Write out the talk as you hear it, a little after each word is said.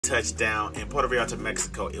touchdown in Puerto Vallarta,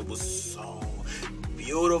 Mexico. It was so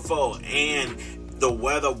beautiful and the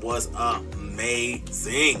weather was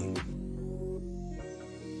amazing.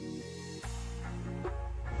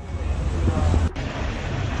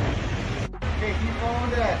 Okay, keep going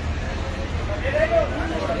there.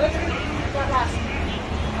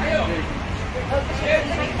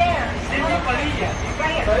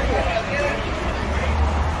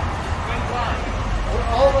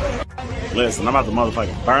 Listen, I'm about to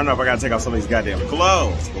motherfucking burn up. I gotta take off some of these goddamn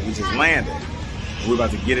clothes, but we just landed. We're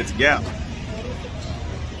about to get it together.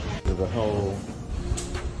 The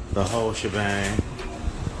whole shebang.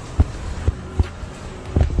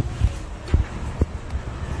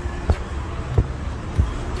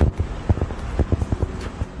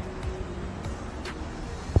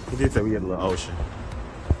 He did say we had a little ocean.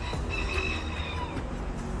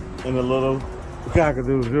 And a little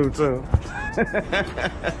cockadoo too.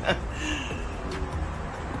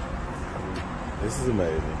 This is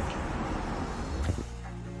amazing.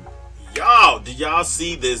 Y'all, do y'all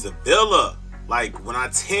see this villa? Like, when I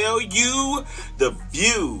tell you the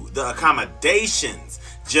view, the accommodations,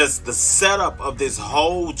 just the setup of this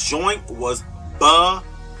whole joint was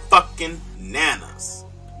fucking-nanas.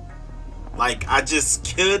 Like, I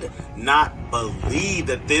just could not believe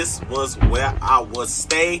that this was where I was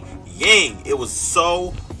staying. It was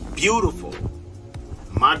so beautiful.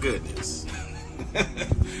 My goodness.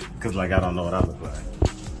 Because, like, I don't know what I look like.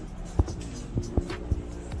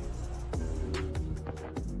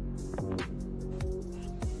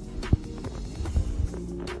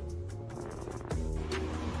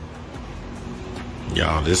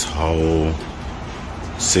 Y'all, this whole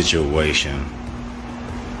situation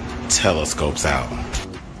telescopes out.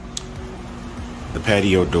 The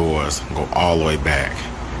patio doors go all the way back.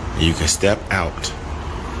 And you can step out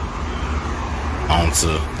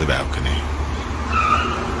onto the balcony.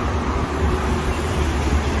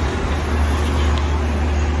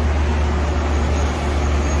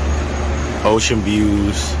 Ocean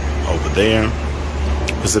views over there.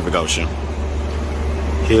 Pacific Ocean.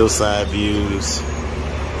 Hillside views.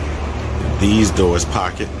 These doors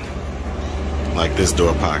pocket. Like this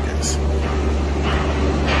door pockets.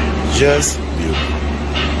 Just beautiful.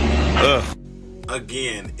 Ugh.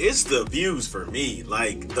 Again, it's the views for me.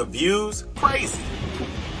 Like, the views, crazy.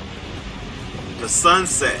 The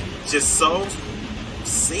sunset, just so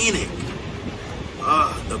scenic.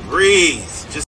 The breeze, just